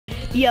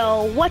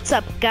Yo, what's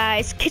up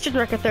guys? Kitchen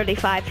Wrecker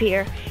 35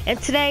 here, and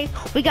today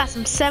we got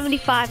some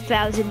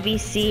 75,000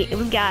 VC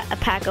and we got a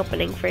pack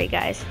opening for you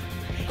guys.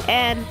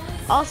 And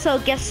also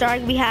guest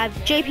starring we have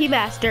JP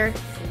Master.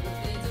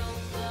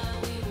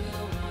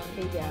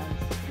 Hey guys.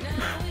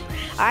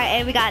 Alright,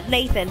 and we got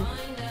Nathan.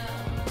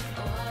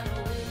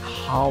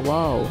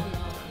 Hello.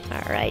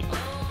 Alright.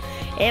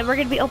 And we're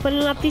gonna be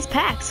opening up these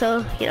packs,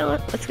 so you know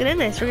what? Let's get in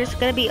this. We're just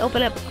gonna be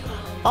opening up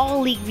all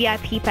League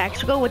VIP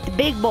packs. We're going with the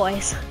big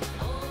boys.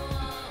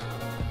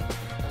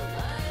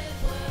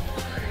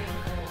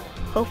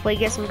 Hopefully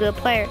get some good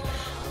players.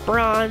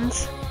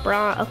 Bronze,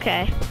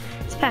 okay.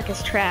 This pack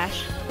is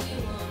trash.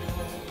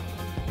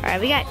 Alright,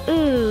 we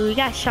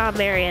got Shawn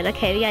Marion.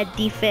 Okay, we got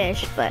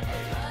D-Fish, but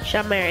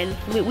Shawn Marion.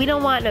 We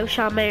don't want no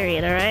Shawn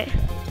Marion, alright?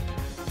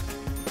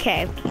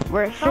 Okay,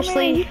 we're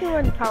officially... You can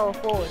run power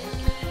forward.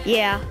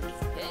 Yeah.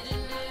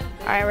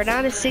 Alright, we're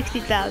down to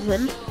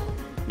 60,000.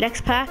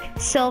 Next pack,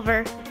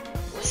 silver.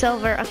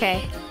 Silver,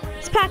 okay.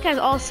 This pack has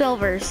all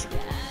silvers.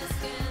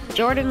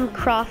 Jordan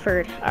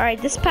Crawford. All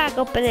right, this pack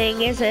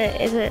opening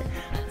isn't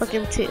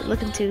looking too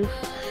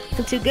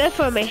good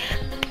for me.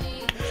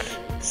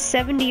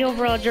 70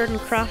 overall Jordan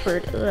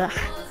Crawford. Ugh.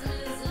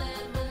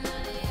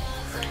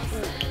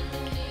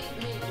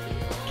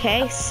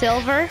 Okay,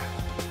 silver.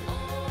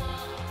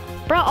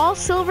 Bro, all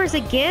silvers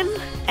again.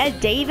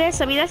 Ed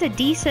Davis. I mean, that's a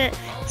decent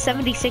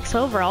 76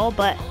 overall,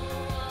 but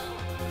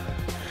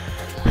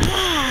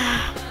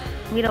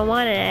we don't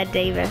want an Ed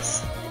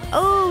Davis.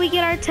 Oh, we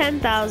get our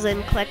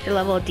 10,000 collector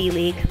level D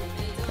League.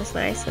 That's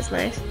nice, that's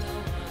nice.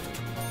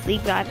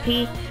 League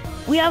VIP.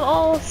 We have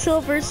all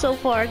silvers so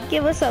far.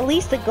 Give us at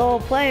least a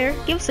gold player.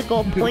 Give us a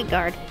gold point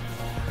guard.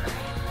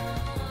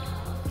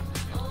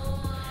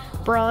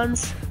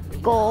 Bronze,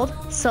 gold,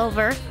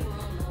 silver,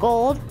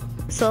 gold,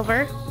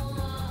 silver.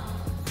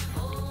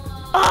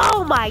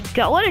 Oh my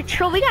god, what a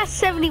troll. We got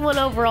 71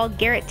 overall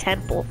Garrett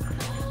Temple.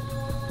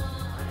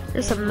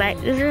 There's some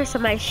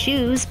nice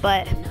shoes,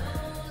 but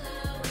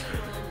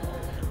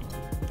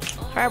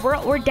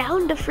alright, we're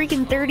down to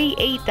freaking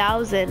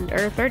 38,000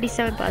 or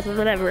 37,000,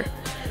 whatever.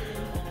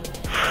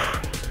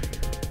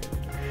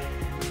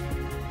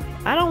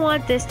 I don't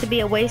want this to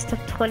be a waste of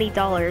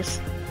 $20.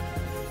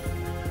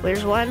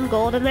 There's one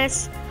gold in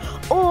this.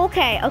 Oh,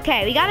 okay,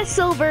 we got a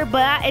silver, but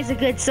that is a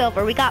good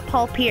silver. We got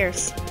Paul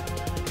Pierce,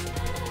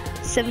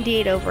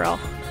 78 overall.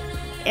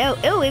 Ew,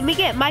 and we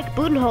get Mike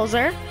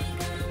Budenholzer,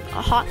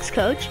 a Hawks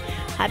coach.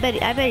 I bet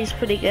he's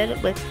pretty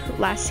good with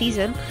last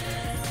season.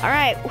 All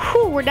right,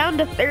 we're down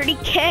to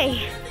 30K.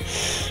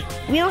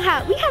 We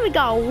haven't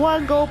got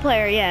one gold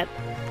player yet.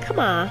 Come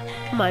on,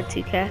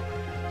 2K.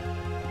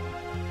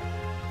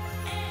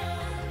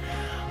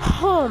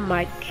 Oh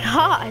my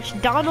gosh,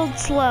 Donald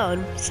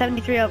Sloan,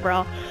 73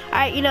 overall. All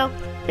right, you know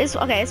this.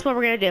 Okay, this is what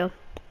we're gonna do.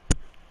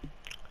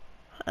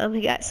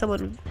 We got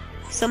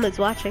someone's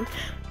watching.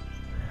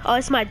 Oh,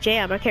 it's my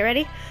jam. Okay,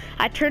 ready?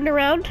 I turned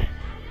around.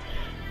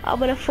 I'm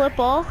gonna flip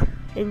all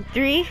in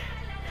 3,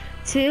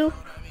 2,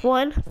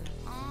 1.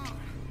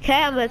 Okay,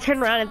 I'm gonna turn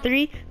around in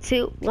 3,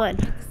 2,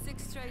 1.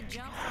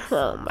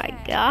 Oh my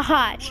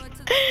gosh.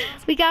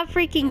 We got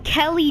freaking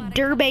Kelly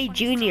Durbe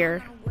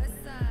Jr.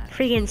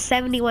 Freaking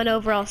 71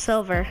 overall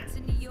silver.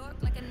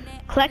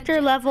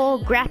 Collector level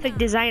graphic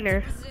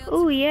designer.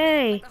 Ooh,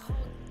 yay.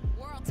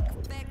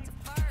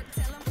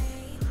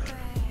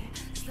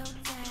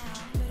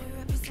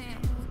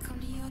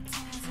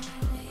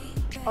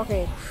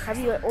 Okay, have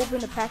you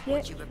opened the pack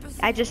yet?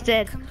 I just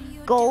did.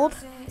 Gold,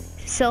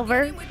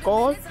 silver,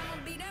 gold.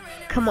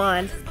 Come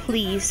on,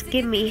 please,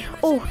 give me.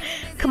 Oh,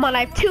 come on,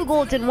 I have 2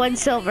 golds and 1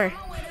 silver.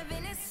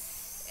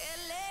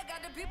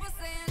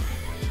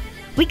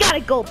 We got a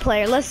gold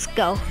player, let's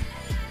go.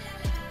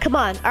 Come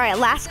on, all right,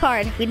 last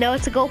card. We know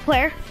it's a gold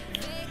player.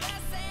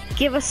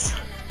 Give us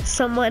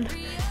someone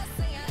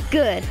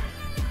good.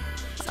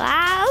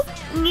 Oh,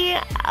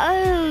 yeah,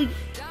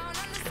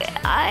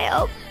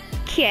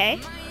 okay.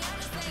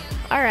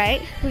 All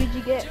right. Who did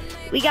you get?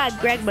 We got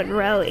Greg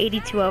Monroe,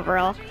 82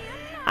 overall.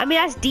 I mean,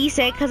 that's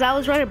decent because I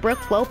was running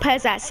Brooke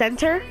Lopez at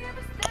center.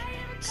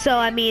 So,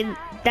 I mean,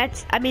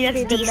 that's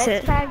Okay, decent. the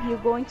next pack, you're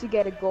going to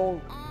get a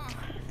gold.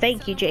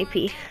 Thank you,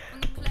 JP.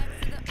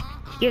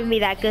 Giving me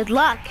that good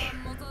luck.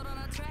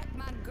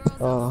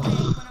 Oh.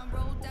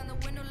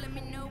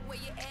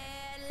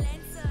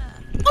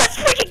 Let's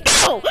freaking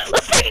go!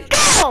 Let's freaking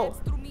go!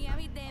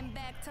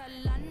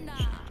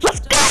 Let's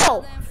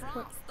go!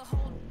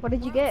 What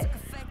did you get?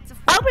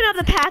 Open up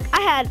the pack. I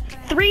had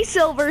 3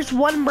 silvers,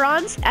 1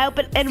 bronze,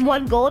 and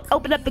 1 gold.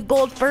 Open up the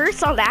gold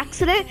first on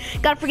accident.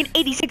 Got a freaking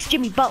 86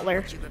 Jimmy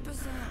Butler.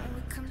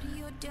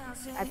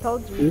 I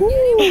told you.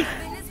 Ooh,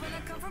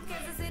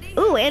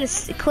 ooh, and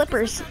it's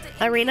Clippers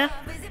arena.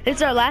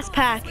 It's our last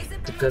pack.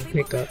 It's a good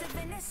pickup.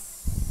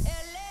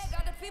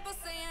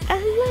 La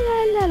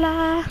la la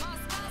la.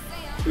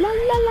 La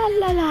la la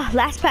la la.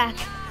 Last pack.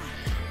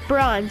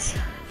 Bronze.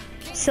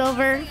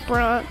 Silver,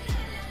 bronze.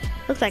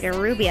 Looks like a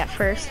ruby at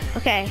first.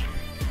 Okay.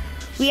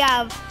 We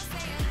have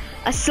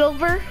a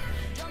silver.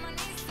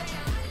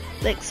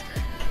 Thanks.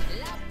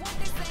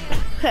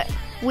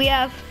 We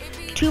have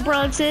 2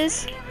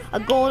 bronzes, a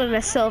gold, and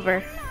a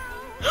silver.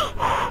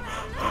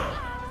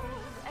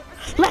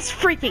 Let's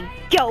freaking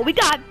go. We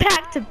got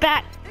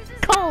back-to-back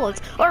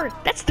golds. Or,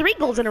 that's 3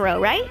 golds in a row,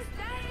 right?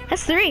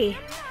 That's 3.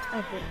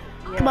 I think.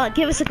 Yeah. Come on,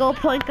 give us a gold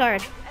point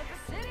guard.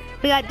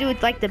 We gotta do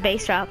it like the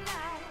base drop.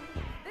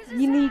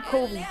 You need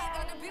Kobe.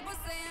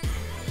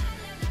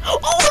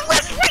 Oh,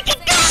 let's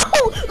freaking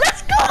go!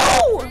 Let's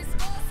go!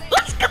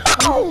 Let's go!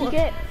 What did you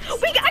get?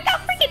 I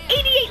got freaking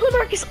 88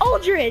 LaMarcus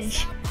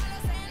Aldridge.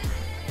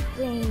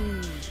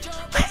 Dang.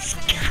 Let's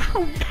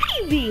go,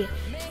 baby!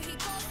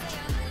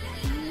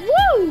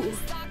 Woo!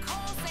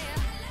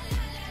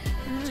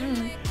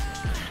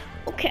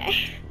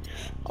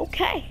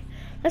 Okay.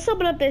 Let's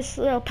open up this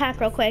little pack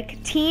real quick.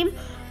 Team,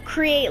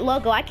 create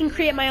logo. I can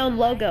create my own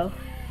logo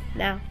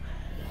now.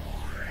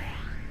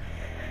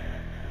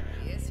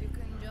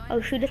 Oh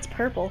shoot, it's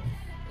purple.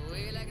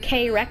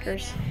 K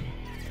Wreckers.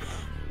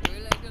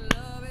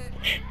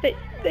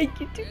 Thank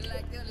you,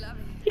 Tuka.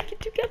 Thank you,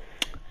 Tuka.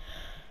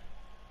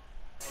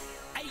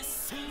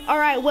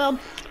 Alright, well,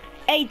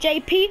 hey,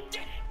 JP,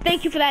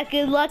 thank you for that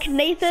good luck.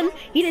 Nathan,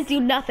 you didn't do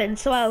nothing,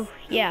 so,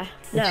 yeah,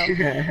 no.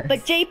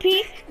 But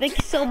JP, thank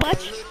you so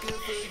much.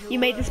 You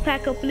made this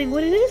pack opening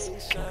what it is.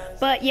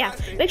 But, yeah,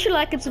 make sure to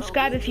like and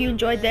subscribe if you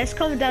enjoyed this.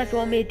 Comment down if you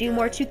want me to do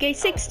more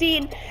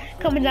 2K16.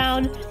 Comment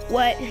down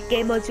what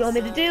game modes you want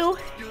me to do,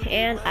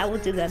 and I will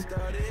do them.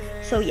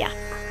 So, yeah.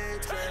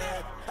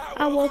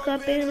 I woke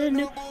up in a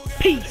new...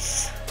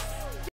 Peace.